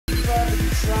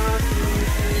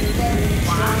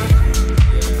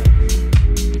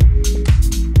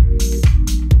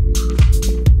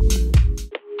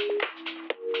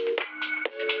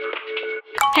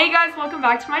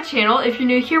welcome back to my channel. If you're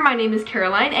new here, my name is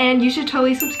Caroline and you should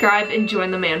totally subscribe and join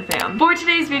the man fam. For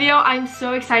today's video, I'm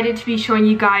so excited to be showing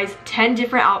you guys 10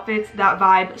 different outfits that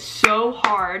vibe so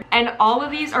hard, and all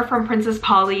of these are from Princess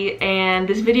Polly, and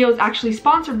this video is actually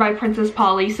sponsored by Princess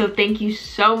Polly, so thank you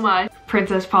so much,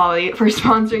 Princess Polly, for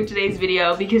sponsoring today's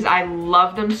video because I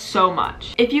love them so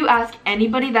much. If you ask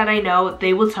anybody that I know,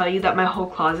 they will tell you that my whole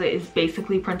closet is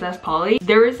basically Princess Polly.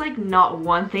 There is like not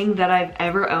one thing that I've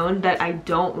ever owned that I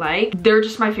don't like. They're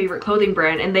just my favorite clothing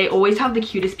brand and they always have the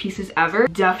cutest pieces ever.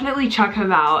 Definitely check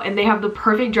them out, and they have the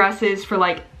perfect dresses for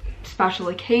like special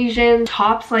occasions.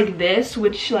 Tops like this,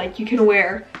 which like you can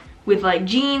wear with like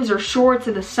jeans or shorts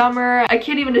in the summer. I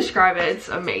can't even describe it, it's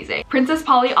amazing. Princess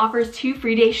Polly offers 2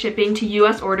 free day shipping to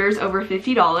US orders over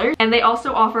 $50, and they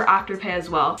also offer Afterpay as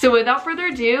well. So without further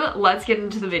ado, let's get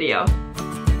into the video.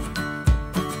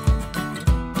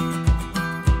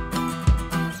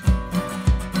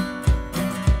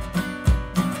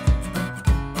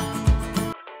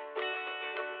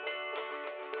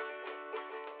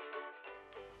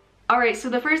 Alright, so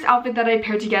the first outfit that I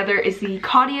paired together is the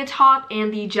Claudia top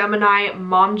and the Gemini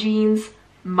mom jeans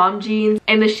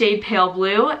in the shade pale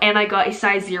blue, and I got a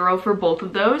size 0 for both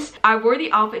of those. I wore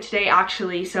the outfit today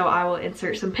actually, so I will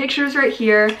insert some pictures right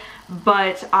here,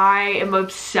 but I am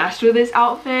obsessed with this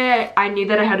outfit. I knew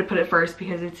that I had to put it first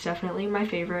because it's definitely my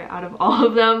favorite out of all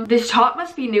of them. This top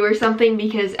must be new or something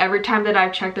because every time that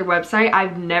I've checked their website,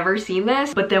 I've never seen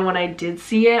this, but then when I did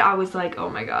see it, I was like, oh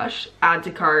my gosh, add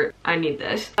to cart, I need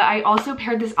this. I also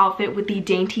paired this outfit with the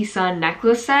Dainty Sun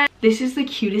necklace set. This is the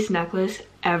cutest necklace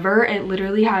ever. It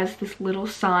literally has this little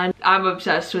sun. I'm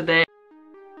obsessed with it.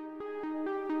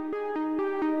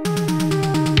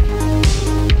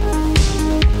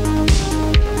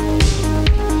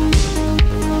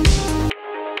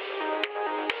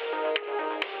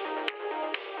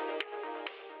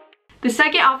 The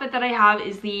second outfit that I have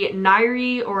is the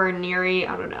Niri or Niri,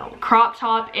 I don't know, crop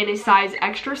top in a size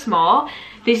extra small.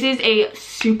 This is a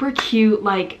super cute,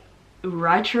 like,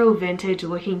 retro vintage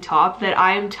looking top that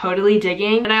I am totally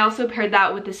digging, and I also paired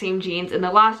that with the same jeans in the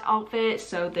last outfit,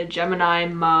 so the Gemini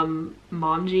mom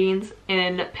jeans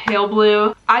in pale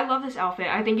blue. I love this outfit.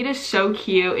 I think it is so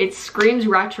cute. It screams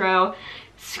retro,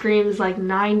 screams like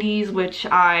 90s, which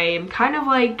I'm kind of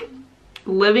like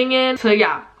living in. So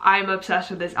yeah, I'm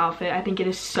obsessed with this outfit. I think it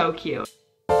is so cute.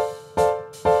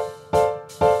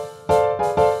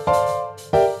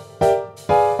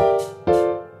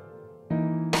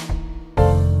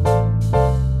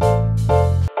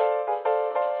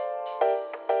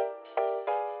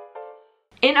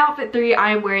 In outfit 3,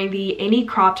 I am wearing the Any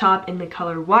crop top in the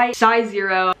color white, size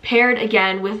 0, paired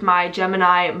again with my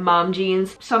Gemini mom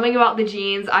jeans. Something about the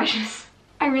jeans, I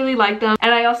really like them.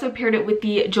 And I also paired it with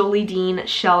the Jolie Dean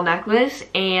shell necklace,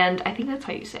 and I think that's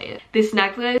how you say it. This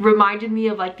necklace reminded me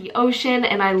of like the ocean,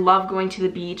 and I love going to the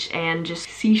beach and just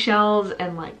seashells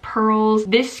and like pearls.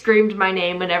 This screamed my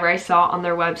name whenever I saw it on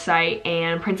their website,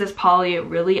 and Princess Polly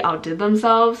really outdid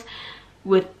themselves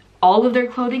with all of their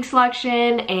clothing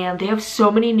selection, and they have so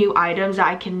many new items that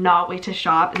I cannot wait to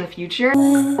shop in the future.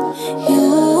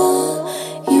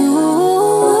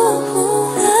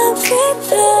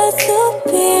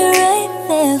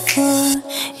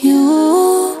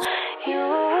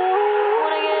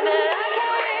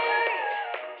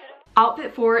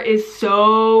 Outfit 4 is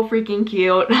so freaking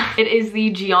cute. It is the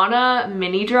Gianna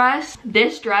mini dress.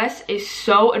 This dress is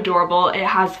so adorable. It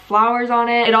has flowers on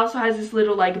it. It also has this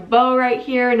little like bow right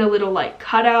here and a little like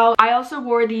cutout. I also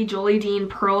wore the Jolie Dean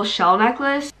pearl shell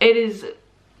necklace. It is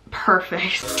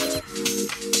perfect.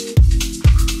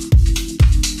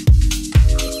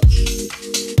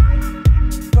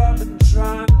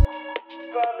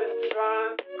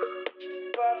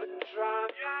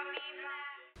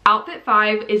 Outfit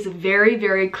 5 is very,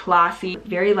 very classy,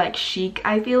 very like chic,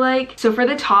 I feel like. So for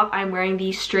the top, I'm wearing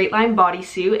the straight line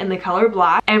bodysuit in the color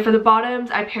black. And for the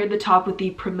bottoms, I paired the top with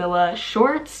the Premilla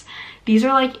shorts. These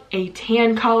are like a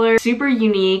tan color, super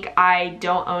unique. I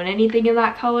don't own anything in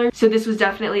that color, so this was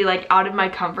definitely like out of my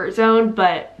comfort zone,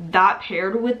 but that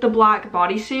paired with the black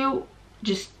bodysuit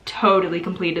just totally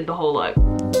completed the whole look.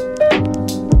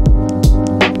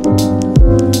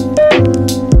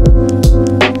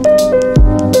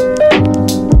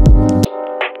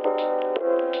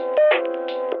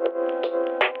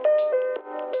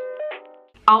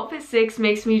 Outfit 6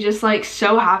 makes me just like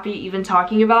so happy even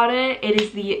talking about it. It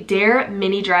is the Dare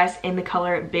mini dress in the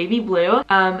color baby blue.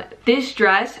 This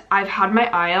dress I've had my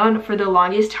eye on for the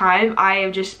longest time. I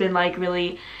have just been like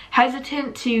really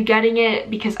hesitant to getting it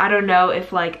because I don't know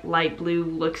if like light blue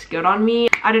looks good on me.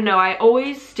 I don't know, I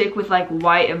always stick with like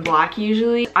white and black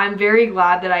usually. I'm very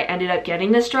glad that I ended up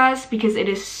getting this dress because it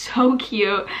is so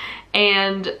cute,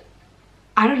 and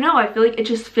I don't know, I feel like it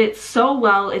just fits so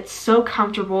well, it's so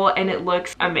comfortable, and it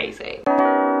looks amazing.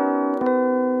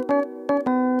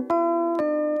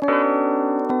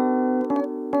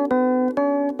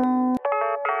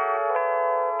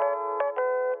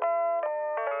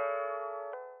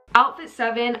 Outfit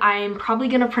 7, I'm probably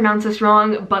gonna pronounce this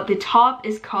wrong, but the top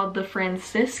is called the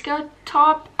Francesca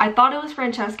top. I thought it was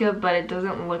Francesca, but it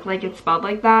doesn't look like it's spelled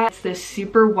like that. It's this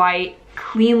super white,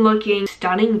 clean looking,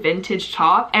 stunning vintage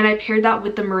top, and I paired that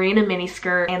with the Marina mini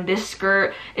skirt, and this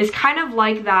skirt is kind of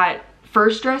like that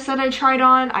first dress that I tried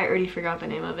on. I already forgot the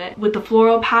name of it. With the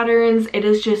floral patterns, it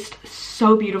is just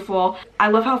so beautiful. I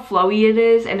love how flowy it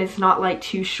is, and it's not like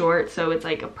too short, so it's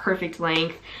like a perfect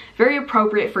length. Very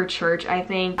appropriate for church, I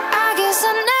think. I guess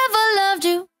I never loved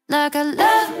you like I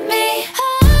love me.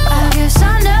 I guess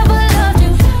I never loved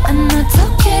you, and that's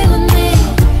okay with me,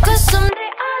 'cause someday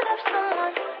I love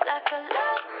someone like I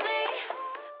love me.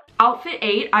 Outfit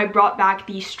 8, I brought back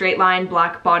the straight line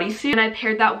black bodysuit, and I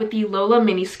paired that with the Lola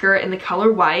mini skirt in the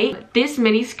color white. This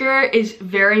mini skirt is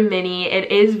very mini,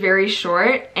 it is very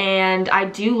short, and I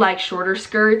do like shorter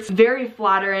skirts. Very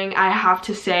flattering, I have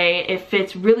to say. It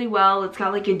fits really well, it's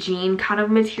got like a jean kind of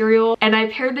material. And I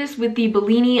paired this with the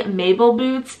Bellini Mabel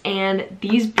boots, and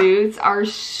these boots are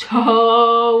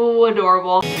so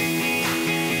adorable.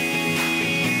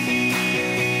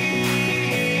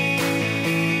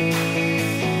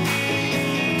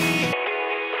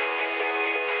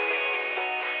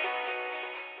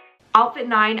 Outfit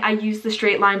 9, I used the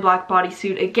straight line black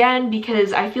bodysuit again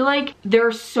because I feel like there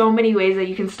are so many ways that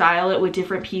you can style it with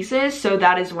different pieces, so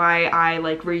that is why I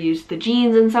like reused the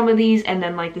jeans in some of these and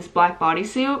then like this black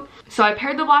bodysuit. So I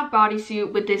paired the black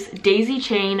bodysuit with this daisy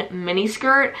chain mini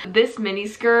skirt. This mini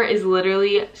skirt is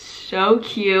literally so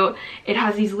cute. It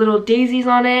has these little daisies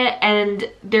on it, and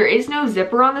there is no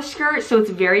zipper on the skirt, so it's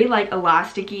very like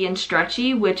elasticy and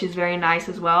stretchy, which is very nice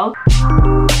as well.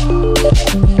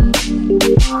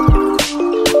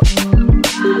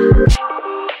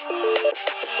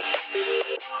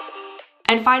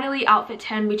 And finally, outfit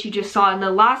 10, which you just saw in the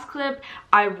last clip,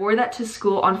 I wore that to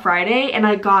school on Friday, and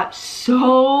I got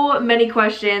so many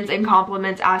questions and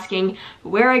compliments asking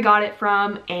where I got it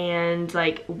from and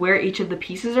like where each of the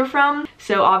pieces are from.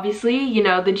 So obviously, you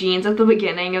know, the jeans at the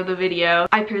beginning of the video,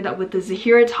 I paired that with the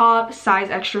Zahira top, size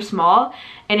extra small,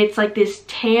 and it's like this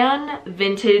tan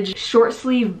vintage short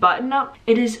sleeve button up.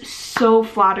 It is so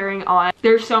flattering on.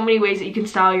 There's so many ways that you can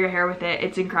style your hair with it.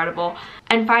 It's incredible.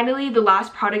 And finally, the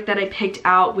last product that I picked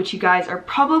out, which you guys are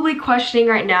probably questioning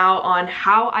right now on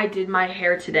how I did my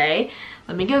hair today.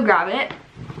 Let me go grab it.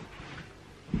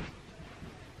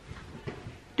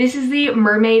 This is the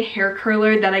Mermaid hair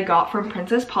curler that I got from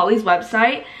Princess Polly's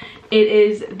website. It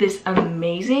is this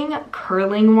amazing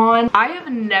curling wand. I have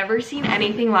never seen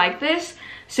anything like this.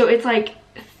 So it's like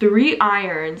 3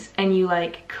 irons and you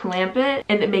like clamp it,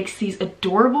 and it makes these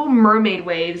adorable mermaid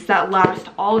waves that last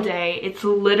all day. It's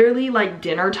literally like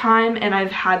dinner time, and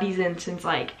I've had these in since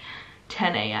like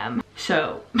 10 a.m.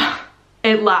 So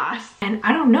it lasts. And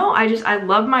I don't know, I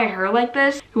love my hair like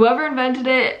this. Whoever invented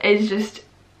it is just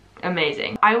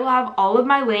amazing. I will have all of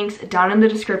my links down in the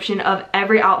description of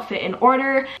every outfit in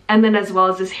order, and then as well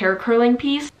as this hair curling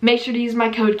piece. Make sure to use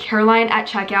my code Caroline at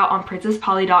checkout on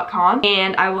princesspolly.com,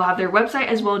 and I will have their website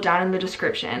as well down in the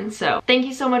description. So thank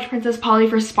you so much, Princess Polly,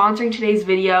 for sponsoring today's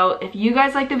video. If you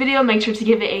guys liked the video, make sure to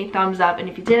give it a thumbs up, and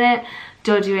if you didn't,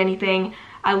 don't do anything.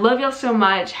 I love y'all so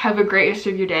much. Have a great rest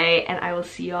of your day, and I will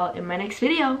see y'all in my next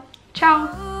video.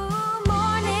 Ciao!